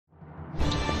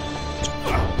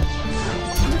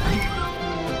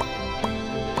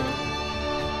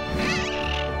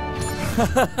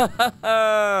What's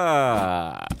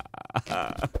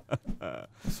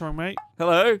wrong, mate?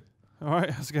 Hello. All right,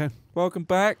 how's it going? Welcome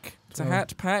back to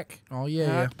HatPack. Oh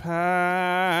yeah,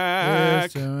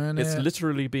 HatPack. It's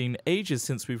literally been ages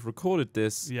since we've recorded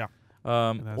this. Yeah.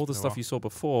 All the stuff you saw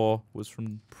before was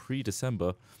from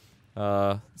pre-December.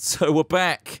 So we're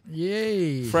back.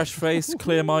 Yay! Fresh-faced,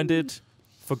 clear-minded,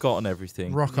 forgotten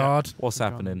everything. Rock hard. What's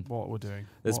happening? What we're doing.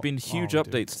 There's been huge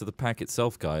updates to the pack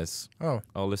itself, guys. Oh.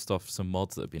 I'll list off some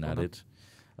mods that have been added.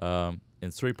 In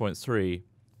 3.3,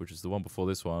 which is the one before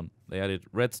this one, they added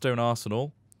Redstone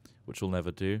Arsenal, which we'll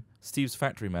never do. Steve's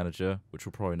Factory Manager, which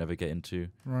we'll probably never get into.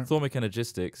 Right. Thormic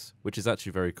Energistics, which is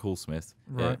actually very cool, Smith.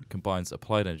 Right. It combines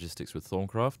Applied Energistics with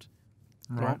Thorncraft.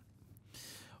 Right.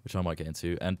 Which I might get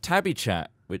into. And Tabby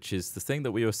Chat, which is the thing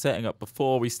that we were setting up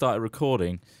before we started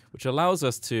recording, which allows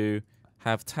us to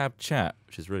have tab chat,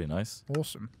 which is really nice.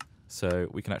 Awesome. So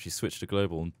we can actually switch to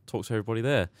global and talk to everybody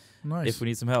there. Nice. If we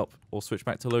need some help, or switch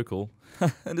back to local.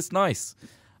 And it's nice.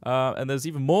 And there's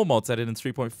even more mods added in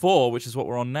 3.4, which is what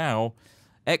we're on now.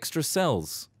 Extra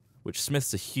cells, which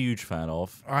Smith's a huge fan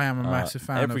of. I am a massive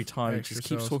fan every of time he extra just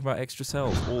keeps cells. talking about extra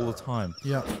cells all the time.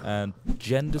 Yeah. And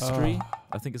gendustry,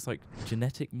 I think it's like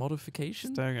genetic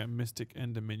modification. Staring at Mystic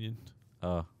Enderminion.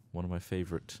 One of my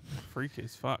favorite. Freaky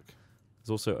as fuck. There's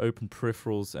also open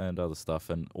peripherals and other stuff,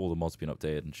 and all the mods been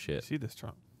updated and shit. See this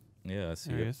truck? Yeah, I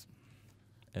see There he it. is.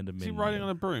 Enderminion. Is he riding on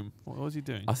a broom? What was he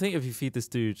doing? I think if you feed this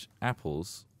dude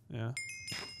apples. Yeah.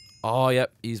 Oh,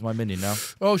 yep, he's my minion now.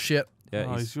 Oh shit. Yeah,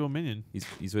 Oh, he's your minion.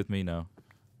 he's with me now.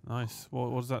 Nice.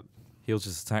 What is that? He'll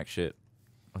just attack shit,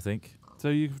 I think. So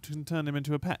you can turn him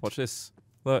into a pet? Watch this.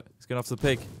 Look, he's going after the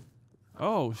pig.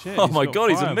 Oh, shit. Oh he's my got god,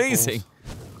 he's fireballs. amazing.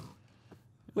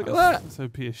 Look at that. That's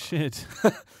OP as shit.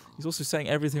 He's also setting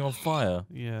everything on fire.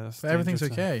 Yeah. That's But everything's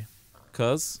dangerous. okay,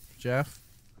 Cuz. Jeff.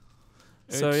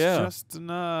 So, It's yeah. just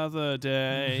another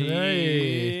day.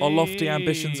 Hey. Our lofty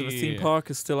ambitions of a theme park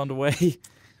are still underway.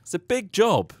 It's a big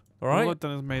job, all right? All I've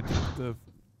done is made the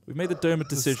We've made the Dome of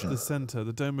Decision. the centre,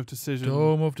 the dome of decision.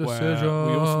 Dome of where decision.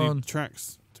 We also need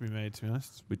tracks to be made, to be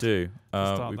honest. We do.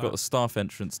 start We've that. got the staff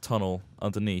entrance tunnel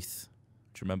underneath.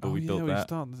 Do you remember we built that?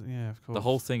 Yeah, of course. The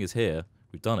whole thing is here.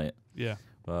 We've done it. Yeah,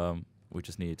 We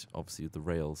just need, obviously, the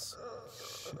rails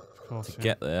shit, of course. to yeah.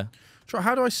 get there.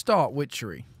 How do I start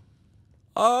witchery?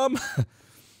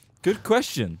 Good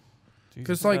question.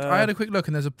 Because like I had a quick look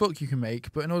and there's a book you can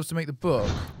make, but in order to make the book,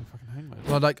 Fucking hang mode.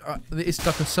 well, like it's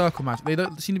like a circle magic. They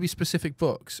don't seem to be specific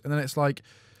books, and then it's like,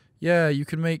 yeah, you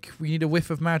can make. We need a whiff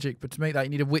of magic, but to make that you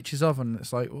need a witch's oven.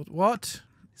 It's like what?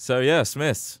 So, yeah,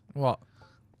 Smith. What?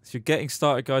 So you're getting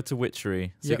started guide to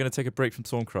witchery. So you're Yep. going to take a break from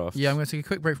Thorncraft. Yeah, I'm going to take a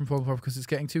quick break from Pop because it's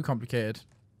getting too complicated.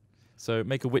 So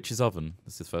make a witch's oven.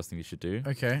 That's the first thing you should do.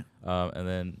 Okay. And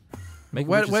then make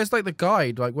Where's like the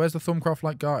guide? Like where's the Thorncraft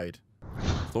like guide?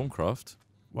 Thorncraft.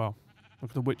 Wow.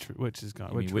 Look at the witch's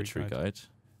guide. You mean witchery guide.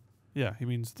 Yeah, he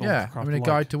means Yeah, I mean a Thorncraft-like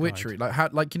guide to witchery. Like how,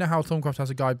 like you know how Thorncraft has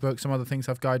a guidebook. Some other things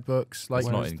have guidebooks. Like It's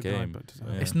not Where's in the game. guidebook, does it?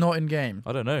 Yeah. it's not in game.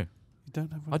 I don't know. You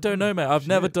don't have one? I don't know, mate. I've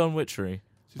never Shit. done witchery.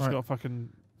 So you've Right. got a fucking...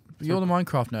 You're the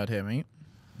Minecraft nerd here, mate.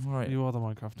 Right. You are the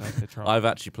Minecraft nerd here, Charles. I've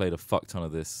actually played a fuck ton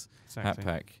of this Exactly.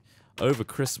 HatPack over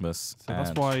Christmas. So that's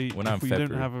and why we're now in if we don't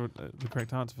February. have the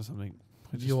correct answer for something,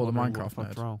 we're just You're the wondering Minecraft what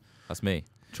the fuck's nerd. wrong. That's me.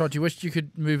 Trod, you wish you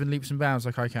could move in leaps and bounds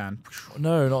like I can.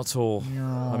 No, not at all.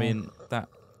 No. I mean, that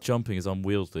jumping is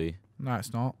unwieldy. No,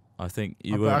 it's not. I think I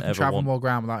you bet won't I can ever travel want... more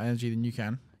ground without energy than you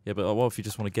can. Yeah, but what if you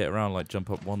just want to get around, like jump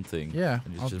up one thing? Yeah,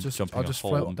 And I'll just jumping a whole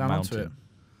float down onto it. mountain?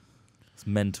 It's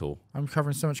mental. I'm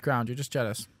covering so much ground. You're just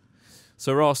jealous.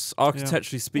 So, Ross,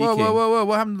 architecturally speaking, Whoa!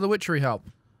 What happened to the witchery help?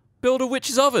 build a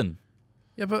witch's oven.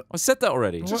 Yeah, but I said that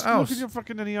already. What Just else? look at your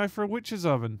fucking NEI for a witch's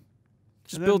oven.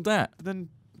 Just and build that. Then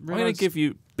I'm going to give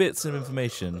you bits of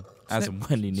information as and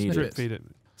when you need snippets. it. feed it.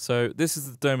 So this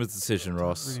is the Dome of Decision,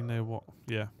 Ross. Really know what?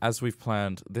 Yeah. As we've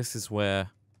planned, this is where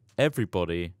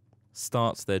everybody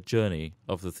starts their journey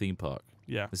of the theme park.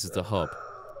 Yeah. This is the hub.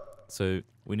 So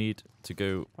we need to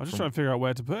go... I'm just from- trying to figure out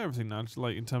where to put everything now, just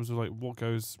like in terms of like what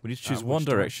goes. We need to choose which one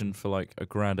direction for like a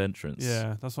grand entrance.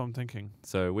 Yeah, that's what I'm thinking.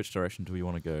 So which direction do we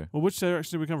want to go? Well, which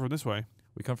direction do we come from? This way.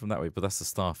 We come from that way, but that's the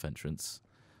staff entrance.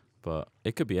 But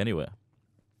it could be anywhere.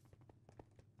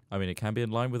 I mean, it can be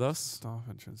in line with us. Staff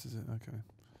entrance, is it? Okay.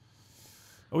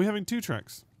 Are we having 2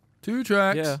 tracks? 2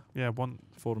 tracks. Yeah, Yeah, one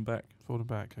forward and back. forward and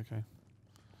back. Okay.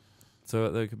 So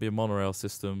there could be a monorail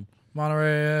system.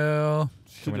 Monorail.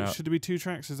 Coming out. Should there be 2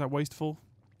 tracks? Is that wasteful?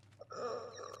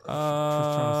 Just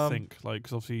trying to think, like,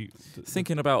 because obviously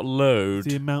Thinking about load.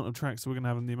 the amount of tracks that we're gonna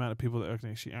have and the amount of people that are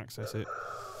gonna actually access it.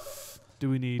 Do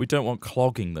we need? We don't want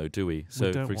clogging though, do we? So,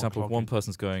 don't for want example, if one clogging.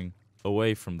 person's going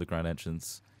away from the grand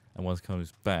entrance and one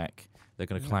comes back, they're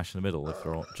going to clash in the middle if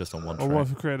they're just on one Or track. what if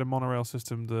we created a monorail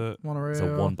system that Monorail. It's a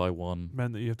 1x1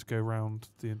 meant that you have to go around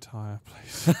the entire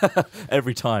place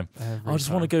every time. every I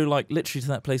just want to time? go like literally to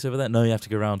that place over there. No, you have to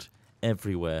go around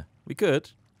everywhere. We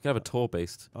could. We could have a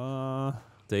tour-based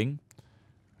thing.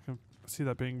 I can see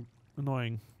that being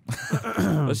annoying.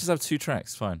 Let's just have 2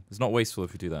 tracks. Fine. It's not wasteful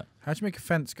if we do that. How'd you make a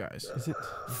fence, guys? Is it?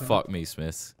 Fuck me,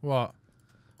 Smith. What?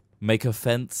 Make a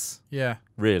fence? Yeah.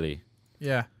 Really?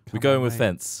 Yeah. We're Come going on, with mate.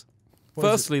 fence. What is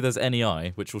it? Firstly, there's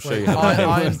NEI, which will show you Wait, how to make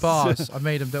iron fence. bars. I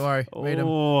made them. Don't worry. Made them.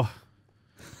 Oh,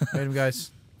 Made them, guys.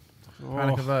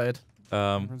 Panic oh. averted.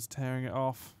 Everyone's tearing it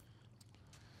off.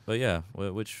 But yeah,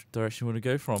 which direction you want to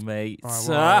go from, mate? All right,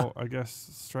 well, I guess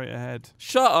straight ahead.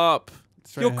 Shut up!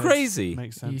 Straight You're ahead crazy.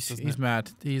 Makes sense. doesn't He's it? mad.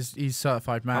 He's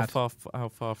certified mad. How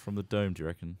far from the dome do you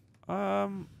reckon?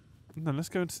 No, let's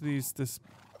go into this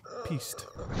pieced.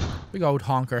 Big old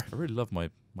honker. I really love my.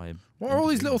 What are all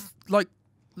these little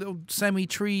little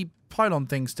semi-tree pylon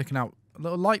things sticking out?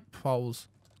 Little light poles.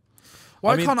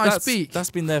 Why can't I speak?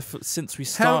 That's been there since we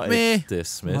Help started me. this,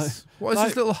 Smith. What is like-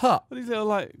 this little hut? What are these little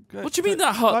like? What do you mean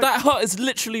that hut? That hut has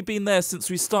literally been there since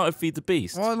we started Feed the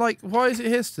Beast. Why is it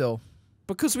here still?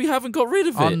 Because we haven't got rid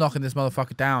of it. I'm knocking this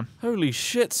motherfucker down. Holy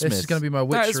shit, Smith. This is going to be my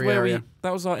That is witchery where area.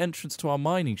 that was our entrance to our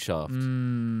mining shaft.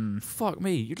 Fuck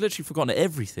me, you'd literally forgotten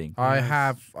everything. I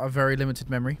have a very limited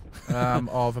memory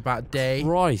of about a day.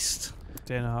 Christ.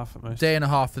 Day and a half at most. Day and a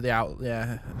half for the out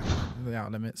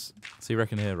limits. So you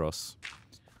reckon here, Ross?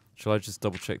 Shall I just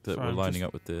double check that Sorry, we're I'm lining just-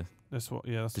 up with the... That's what.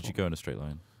 Yeah. That's Did you what- go in a straight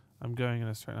line? I'm going in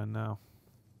a straight line now.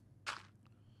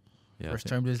 Yeah, I First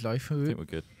think, time in his life. I think we're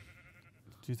good.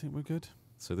 Do you think we're good?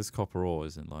 So this copper ore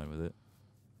is in line with it.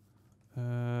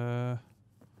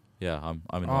 Yeah, I'm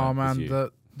in line Oh with man,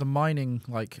 you. the mining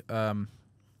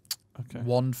Okay.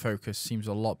 one focus seems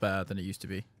a lot better than it used to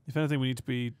be. If anything, we need to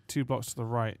be 2 blocks to the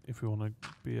right if we want to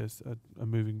be a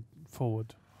moving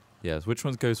forward. Yeah, so which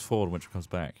one goes forward and which one comes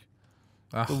back?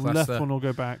 Ah, The that's left the one will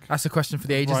go back. that's the question for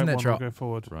the ages, right isn't it, one will Trot? go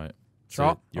forward. Right.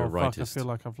 Trot? So you're oh, a fuck, I rightist. feel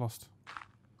like I've lost.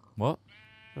 What?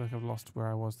 I feel like I've lost where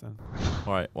I was then.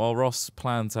 All right. While Ross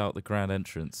plans out the grand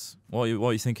entrance, what are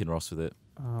you thinking, Ross, with it?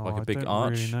 Oh, Like a big I don't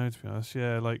arch? really know, to be honest.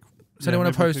 Yeah, like. Does anyone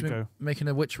maybe we oppose could me go. making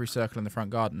a witchery circle in the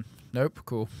front garden? Nope.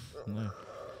 Cool. No.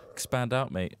 Expand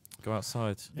out, mate. Go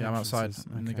outside. Yeah, I'm outside Entrances.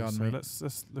 in the Okay, garden, so mate.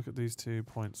 let's look at these 2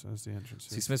 points as the See,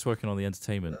 entrances. Smith's working on the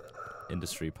entertainment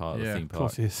industry part of Yeah, the theme Of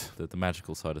course park, he is. the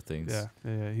magical side of things.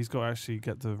 Yeah. He's got to actually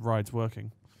get the rides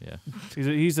working. Yeah.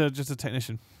 He's just a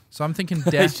technician. So I'm thinking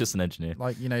He's death, just an engineer.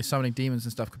 like summoning demons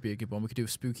and stuff could be a good one. We could do a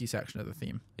spooky section of the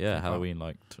theme. Yeah, Okay. Halloween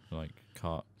like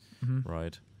cart Mm-hmm.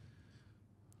 ride.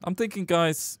 I'm thinking,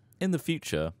 guys, in the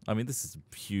future. I mean, this is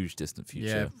a huge, distant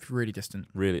Yeah, future. really distant.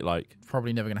 Really, like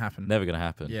Probably never gonna happen. never gonna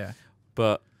happen. Yeah.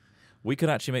 But we could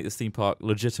actually make this theme park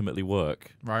legitimately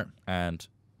work, Right. and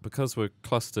because we're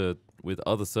clustered with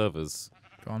other servers,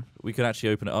 Go on. we could actually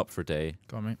open it up for a day,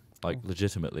 Go on, mate. like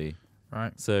legitimately.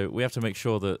 Right. So we have to make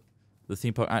sure that the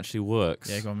theme park actually works.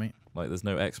 Yeah. Go on, mate. Like there's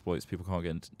no exploits. People can't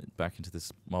get back into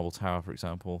this marble tower, for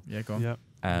example, Yeah. Go on. Yep.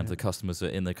 and Yeah. the customers are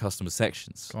in the customer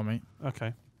sections. Go on, mate.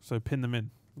 Okay. So pin them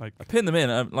in. Like Pin them in,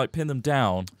 pin them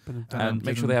down, pin them down. and give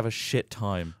make sure them- they have a shit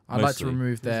time. I'd like to mostly.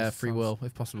 remove their This free sounds- will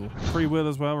if possible. Free will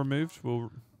as well removed.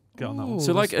 We'll get on that one. Ooh.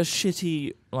 So like a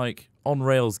shitty on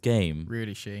rails game,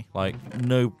 Really she. like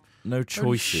no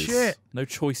choices, shit. no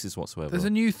choices whatsoever. There's a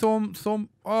new Thorm.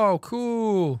 Oh,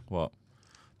 cool. What?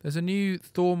 There's a new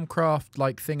Thormcraft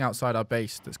like thing outside our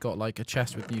base that's got like a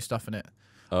chest with new stuff in it.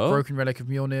 Oh, Broken relic of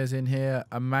Mjolnir's in here.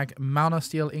 A mana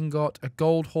steel ingot. A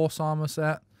gold horse armor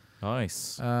set. nice.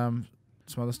 Some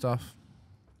other stuff.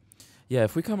 Yeah,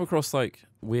 if we come across like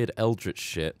weird eldritch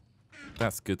shit,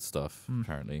 that's good stuff. Hmm.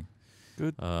 Apparently,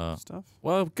 Good Uh, stuff.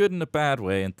 well, good in a bad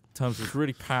way. In terms of it's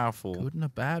really powerful, Good in a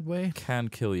bad way. can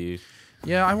kill you.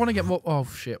 Yeah, I want to get more. Oh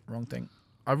shit, wrong thing.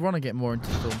 I want to get more into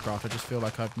Thormcraft. I just feel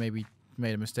like I've maybe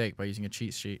made a mistake by using a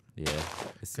cheat sheet Yeah,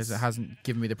 because it hasn't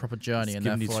given me the proper journey It's and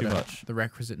given you therefore too I don't much. have the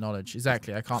requisite knowledge.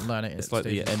 Exactly, I can't learn it. It's at like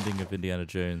the stages. ending of Indiana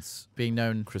Jones Being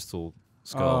known. Crystal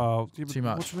Skull, Oh, yeah, but Too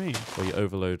much. What do you mean? where you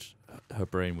overload her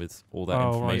brain with all that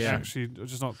Oh, right. information. Yeah. Actually, we're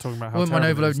just not talking about how. Wouldn't mind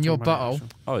terrible it is, overloading your talking about butthole. action.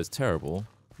 Oh, it's terrible.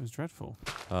 It was dreadful.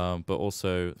 But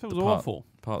also It was the part awful.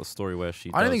 of the story where she.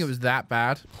 I don't think it does- was that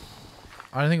bad.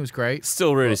 I don't think it was great,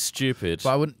 Still really stupid. but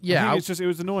I wouldn't. I Yeah, think it's just it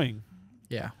was annoying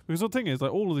yeah. because the thing is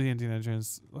like all of the Indiana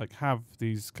Jones like have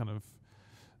these kind of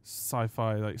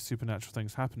sci-fi like supernatural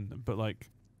things happen, but like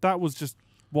that was just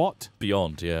what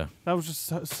Beyond, yeah. that was just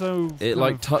so It kind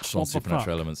like of- touched on what the supernatural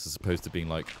fuck? elements as opposed to being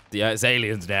like, yeah, it's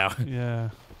aliens now. Yeah,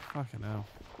 fucking hell,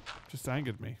 just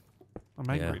angered me. I'm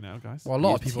angry now, guys. Well, a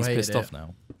lot of people He's hated pissed it, off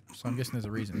now. so I'm guessing there's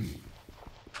a reason.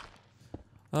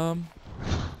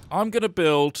 I'm gonna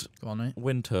build Go on, mate.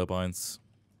 wind turbines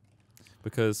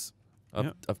because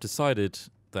I've decided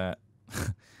that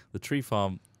the tree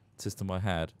farm system I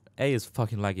had, A, is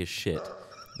fucking laggy as shit,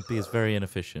 and B, is very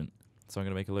inefficient. So I'm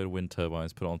gonna make a load of wind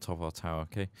turbines, put it on top of our tower.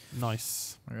 Okay.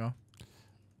 Nice. There we are.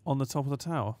 On the top of the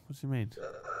tower. What do you mean?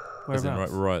 As in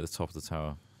Whereabouts? right at the top of the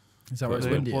tower, Is that where it's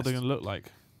What windy? are they going to look like?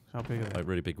 How big are they? like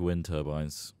really big wind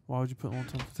turbines. Why would you put them on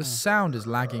top of the The tower? sound is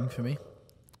lagging for me.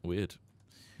 Weird.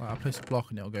 Like, I'll place a block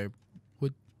and it'll go.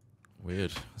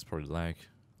 Weird. That's probably lag.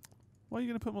 Why are you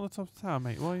going to put them on the top of the tower,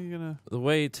 mate? Why are you going to... The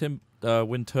way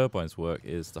wind turbines work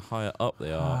is the higher up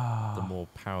they are, the more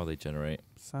power they generate.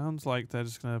 Sounds like they're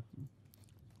just going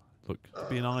Look. to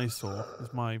be an eyesore.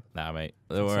 Is my Nah, mate.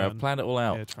 Don't worry, I've concern. planned it all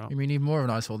out. ear trap. You mean need more of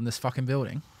an eyesore than this fucking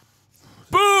building?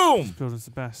 Boom! This building's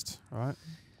the best, right?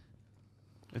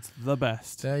 It's the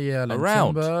best. There, yeah,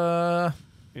 Around. timber.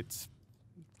 It's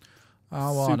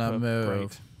I wanna super move.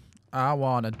 great. I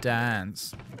wanna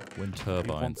dance. Wind He wants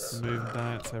turbines. to move and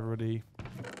dance, everybody.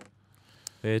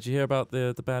 Yeah, did you hear about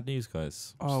the bad news,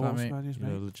 guys? Oh, that what's mean? bad news, You know,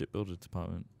 mate? legit builder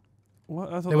department. What?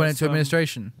 I thought They went that's, into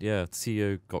administration. Yeah, the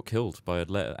CEO got killed by a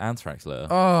anthrax letter.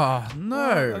 Oh What?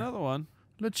 no! Another one?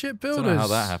 Legit Don't builders. know how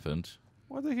that happened.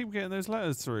 Why do they keep getting those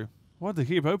letters through? Why do they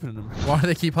keep opening them? Why do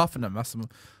they keep huffing them? That's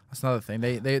another thing.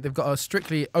 They've got a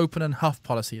strictly open and huff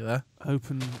policy there.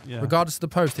 Open, yeah. Regardless of the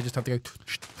post, they just have to go.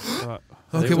 Right.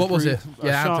 Okay, They what was Breathe- it? a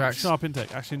Yeah, sharp, anthrax. Sharp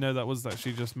intake. Actually, no, that was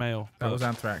actually just mail. That was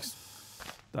anthrax.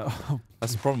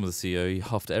 That's the problem with the CEO. He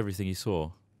huffed everything he saw.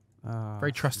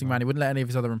 Very trusting man. He wouldn't let any of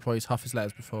his other employees huff his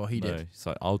letters before he No, did. he's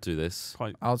like, I'll do this.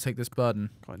 Quite, I'll take this burden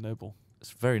quite noble.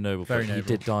 It's very noble. Very but noble. He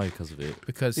did die because of it.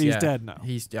 because He's yeah, dead now.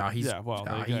 He's Yeah, well,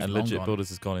 there you go. he's And long legit gone. builders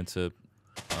has gone into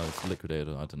it's liquidated.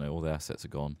 I don't know. All the assets are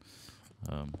gone.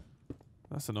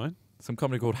 That's annoying. Some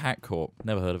company called Hack Corp.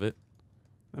 Never heard of it.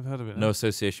 I've heard of it. No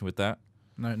association with that.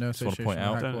 No Just wanna association. point with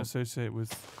out- that Don't cool. associate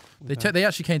with They that. they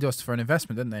actually came to us for an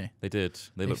investment, didn't they? They did.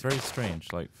 They look Ex- very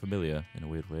strange, like familiar in a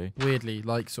weird way. Weirdly,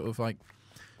 like sort of like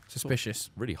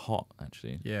suspicious. Really hot,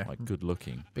 actually. Yeah. Like good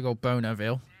looking. Big old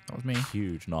Bonerville. That was me.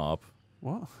 Huge knob.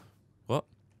 What? What?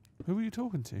 Who were you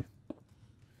talking to?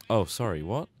 Oh, sorry.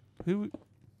 What? Who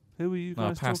were you No, I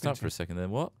guys passed talking out to? for a second.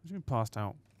 Then what? What do you mean passed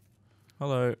out?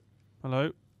 Hello.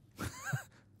 Hello?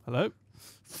 Hello?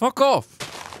 Fuck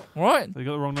off. All right. You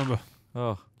got the wrong number.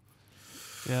 Oh.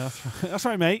 Yeah, that's right. That's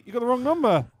right, mate. You got the wrong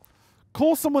number.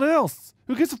 Call someone else.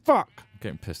 Who gives a fuck? I'm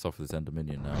getting pissed off with this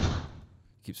Enderminion now.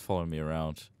 He keeps following me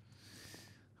around,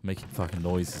 making fucking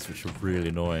noises which are really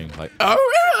annoying. Like,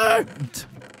 oh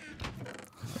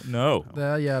no.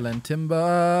 They're yelling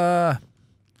timber.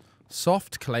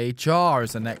 Soft clay jar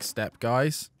is the next step,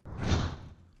 guys.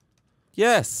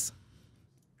 Yes.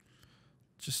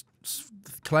 Just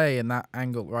clay in that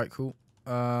angle. Right, cool.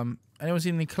 Anyone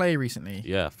seen any clay recently?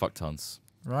 Yeah, fuck tons.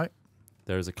 Right.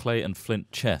 There is a clay and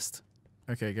flint chest.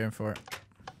 Okay, going for it.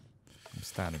 I'm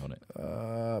standing on it.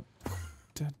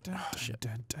 Dun, dun, shit.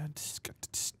 dun, dun,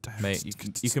 dun, Mate,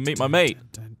 you can meet my mate.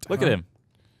 Look at him.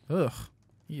 Ugh.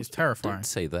 He is terrifying. Don't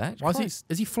say that. Why is Christ.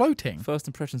 he floating? First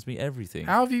impressions mean everything.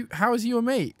 How is he your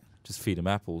mate? Just feed him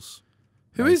apples.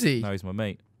 Who Now is he's- he? Now he's my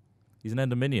mate. He's an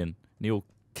Enderminion, and he'll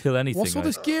kill anything. What's all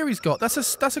like- this gear he's got? That's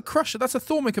a crusher. That's a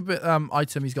Thormic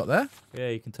item he's got there. Yeah,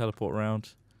 you can teleport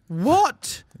around.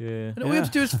 What? Yeah. And all we have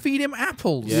to do is feed him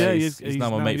apples. Yeah, he's now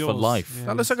my mate for yours. life. Yeah,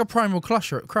 That looks like a primal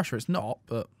crusher. It's not,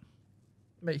 but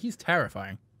mate, he's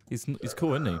terrifying. He's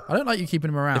cool, isn't he? I don't like you keeping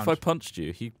him around. If I punched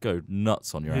you, he'd go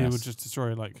nuts on your he ass. would just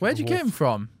destroy like. Where'd a you get him wolf.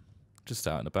 from? Just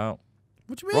out and about.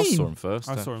 What do you Ross mean? saw him first.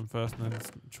 I saw him first, and then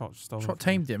Trot stole him. Trot from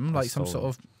me. tamed him like some stole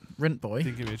sort of rint boy.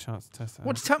 Didn't give me a chance to test it.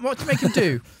 What do you make him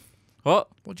do? What?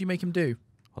 What do you make him do?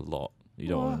 A lot. You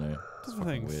don't want to know. It's Different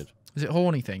fucking things. weird. Is it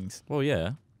horny things? Well,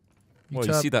 yeah. Well,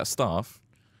 you turb- see that staff,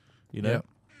 you know, Yeah.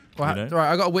 Well, You know?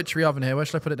 right, I got a witchery oven here. Where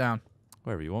should I put it down?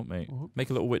 wherever you want, mate. Whoop. Make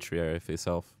a little witchery area for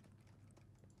yourself.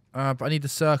 But I need the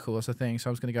circle. That's the thing. So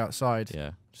I was going to go outside.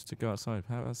 Yeah, just to go outside.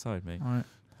 How outside, mate? All right. Hope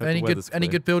the Any weather's good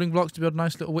clear. building blocks to build a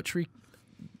nice little witchery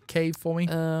cave for me?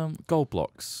 Gold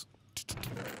blocks.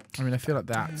 I mean, I feel like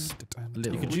that's a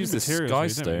little. You could What use the materials sky we,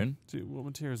 don't stone. we? What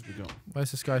materials have we got?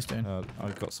 Where's the sky stone?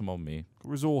 I've got some on me.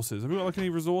 Resources. Have we got like any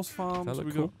resource farms? That Have look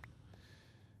we cool? got?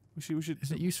 We should.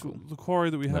 Is it useful? The quarry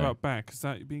that we have No. out back, is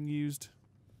that being used?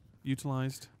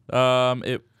 Utilised? I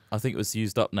think it was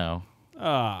used up now.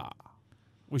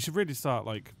 We should really start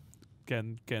like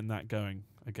getting that going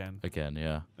again,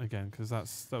 Yeah. because that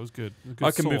was good. A good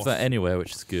I can move source. that anywhere,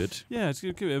 which is good. Yeah, it's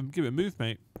give it a move,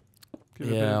 mate. Give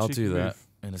it a bit Yeah, of a I'll cheeky do that move.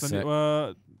 in a So, sec.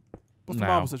 what's the Now.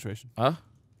 marble situation? Huh?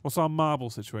 What's our marble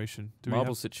situation?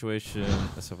 Marble situation.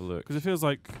 Let's have a look. Because it feels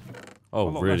like a Oh,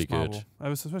 lot really less good.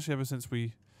 marble. Especially ever since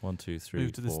we 1, 2, 3,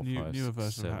 Move to this 4, newer 5,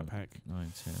 version 7, of HatPack.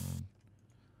 9, 10.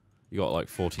 You got like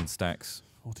 14 stacks.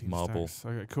 14 Marble. stacks.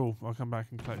 Okay, cool. I'll come back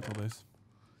and collect all this.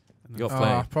 And You then- got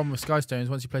plenty. Problem with Skystones,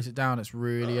 once you place it down, it's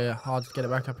really hard to get it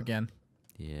back up again.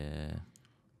 Yeah.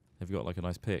 Have you got like a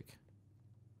nice pick?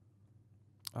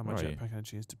 Oh, my Where are you? jetpack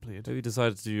energy is depleted. Have you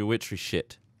decided to do your witchery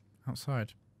shit?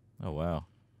 Outside. Oh wow.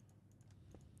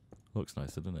 Looks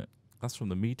nice, doesn't it? That's from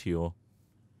the meteor.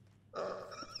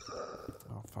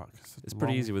 Oh, fuck. It's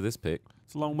pretty easy with this pick.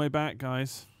 It's a long way back,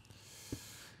 guys.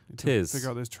 Need to Tis. figure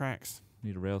out those tracks.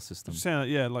 Need a rail I'm system. just saying that,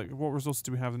 yeah, like, what resources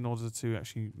do we have in order to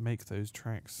actually make those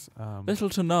tracks? Little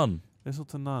to none. Little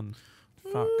to none.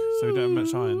 Fuck. So we don't have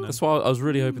much iron then. That's why I was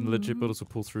really hoping the legit builders would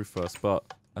pull through first, but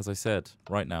as I said,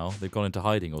 right now they've gone into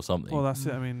hiding or something. Well, that's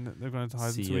it. I mean, they're going to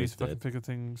hide until we CEO's fucking dead. figure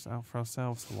things out for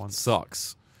ourselves for once.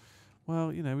 Sucks.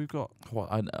 Well, you know, we've got...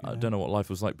 What I Yeah. don't know what life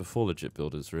was like before legit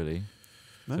builders, really.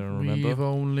 No? Do you remember? We've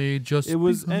only just It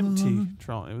was begun. empty,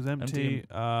 Tron. It was empty,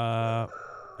 Empty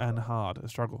and hard. A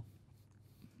struggle.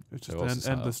 It was So just else an is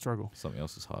endless hard? struggle. Something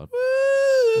else is hard.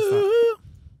 that?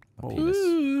 My Oh.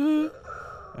 penis.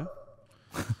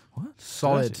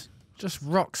 Solid. Dirty. Just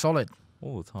rock solid.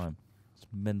 All the time. It's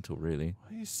mental, really.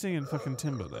 Why are you singing fucking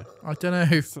Timber, though? I don't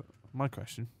know. So, my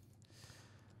question.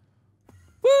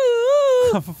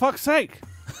 For fuck's sake!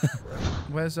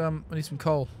 Where's I need some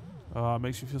coal. Oh, it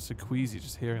makes you feel so queasy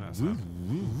just hearing that sound.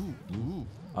 I mean,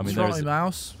 What's wrong there's with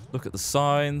mouse? look at the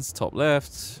signs, top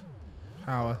left.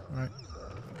 Power. Right.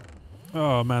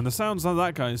 Oh, man, the sounds that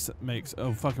that guy makes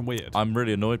are fucking weird. I'm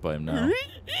really annoyed by him now.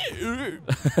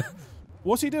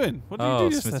 What's he doing? What did Oh, he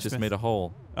do Smith just made a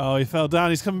hole. Oh, he fell down.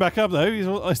 He's coming back up, though. He's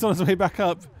still on his way back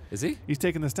up. Is he? He's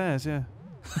taking the stairs, yeah.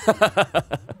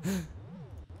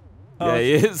 Yeah,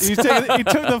 he is. He took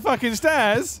the fucking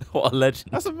stairs. What a legend.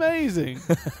 That's amazing.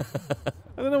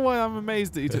 I don't know why I'm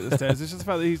amazed that he took the stairs. It's just the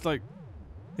fact that he's like,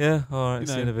 Yeah, alright, you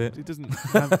see you in a bit. he doesn't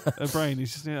have a brain.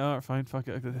 He's just, alright, fine, fuck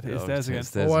it. I could hit Yeah, the I'll stairs just hit again. the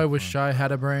stairs. Oh, I and wish fine. I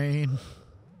had a brain.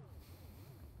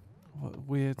 What a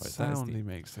weird Right, that is sound the- he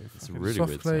makes. So It's a fucking really Soft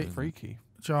weird plate. sound, isn't it? freaky.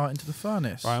 Jar into the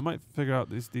furnace. Right, I might figure out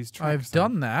these tracks. I've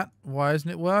done that. Why isn't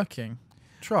it working?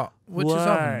 Trot. Which is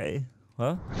oven?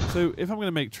 Huh? So if I'm going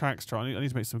to make tracks, Tron, I need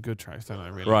to make some good tracks, don't I?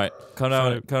 Really? Right, come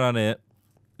down, So- come down here.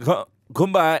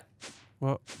 Come back.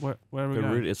 Well, where are we Go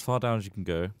going? really as far down as you can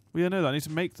go. Well, yeah, no, I need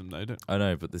to make them though. Don't. I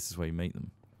know, but this is where you make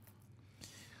them.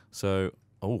 So,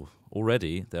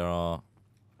 already there are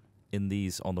in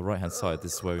these on the right hand side.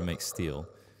 This is where we make steel.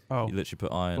 Oh, You literally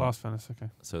put iron. blast furnace.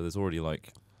 Okay. So there's already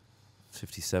like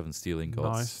 57 steel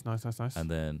ingots, Nice.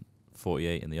 and then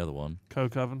 48 in the other one.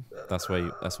 Coke oven. That's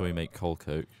where we make coal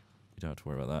coke. You don't have to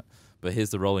worry about that. But here's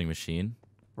the rolling machine.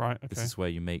 Right. Okay. This is where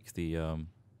you make the.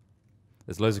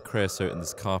 There's loads of creosote in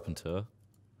this carpenter.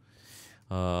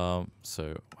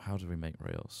 So how do we make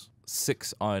rails?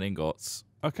 6 iron ingots.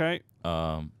 Okay.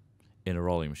 In a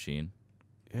rolling machine.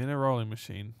 In a rolling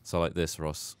machine. So like this,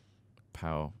 Ross.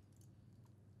 Power.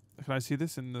 Can I see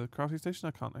this in the crafting station?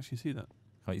 I can't actually see that.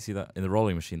 Can't you see that in the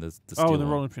rolling machine? There's the Oh, steel in the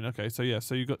one. rolling machine. Okay. So yeah.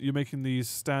 So you're making these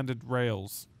standard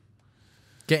rails.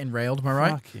 Getting railed, am I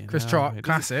right? Fucking Chris hell, Trot, mate.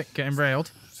 classic, getting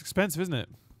railed. It's expensive, isn't it?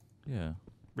 Yeah.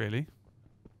 Really?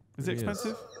 Is it Really is.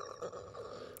 expensive?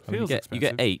 I mean, Feels you expensive.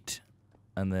 get 8,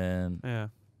 and then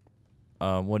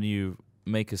Yeah. when you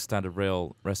make a standard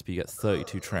rail recipe, you get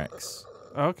 32 tracks.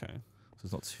 Oh, okay. So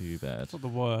it's not too bad. It's not the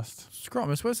worst.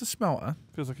 Scromus, where's the smelter?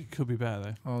 Feels like it could be better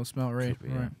though. Oh, the smeltery. Could be,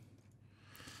 yeah. Right.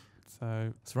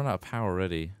 So. It's run out of power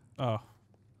already. Oh.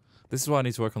 This is why I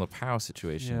need to work on the power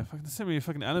situation. Yeah. Fucking, there's so many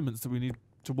fucking elements that we need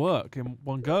to work in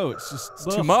one go. It's just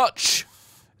It's too much.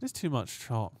 It is too much,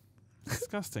 Trot. It's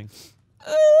disgusting.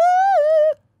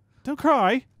 Don't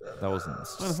cry. That wasn't. I'm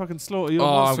gonna fucking slaughter you.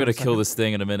 Oh, I'm gonna kill this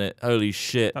thing in a minute. Holy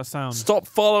shit! That sound. Stop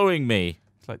following me.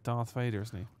 It's like Darth Vader,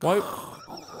 isn't he? Why?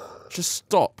 Just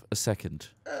stop a second.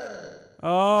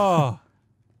 Oh,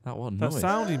 That one that noise.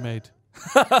 sound he made.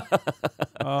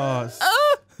 Oh,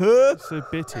 it's so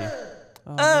bitty.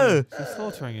 Oh, no. She's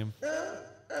slaughtering him.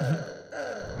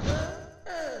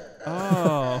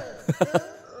 Oh.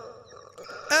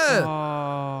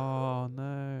 Oh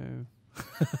no.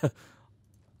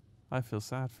 I feel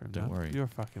sad for him. Don't now. worry. You're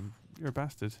a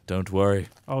bastard. Don't worry.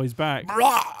 Oh, he's back.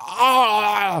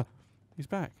 I He's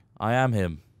back. am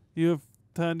him. You have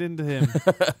turned into him.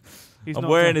 He's I'm not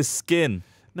wearing dead. his skin.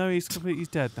 No, he's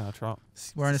dead now, Trot.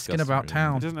 Wearing a skin Disgusting, about really. He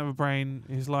town. doesn't have a brain.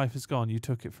 His life is gone. You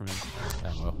took it from him.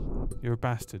 Yeah, well, You're a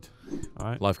bastard. All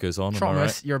right. life goes on. Am I Tromus,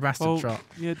 right? you're a bastard, Well, Trot.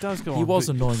 yeah, it does go on. He was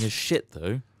but- annoying as shit,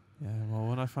 though. Yeah, well,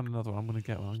 when I find another one, I'm going to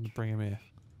get one. I'm going to bring him here.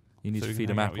 You need So to we feed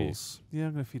can him hang out with you. apples. Yeah,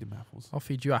 I'm going to feed him apples. I'll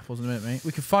feed you apples in a minute, mate.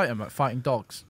 We can fight him like fighting dogs.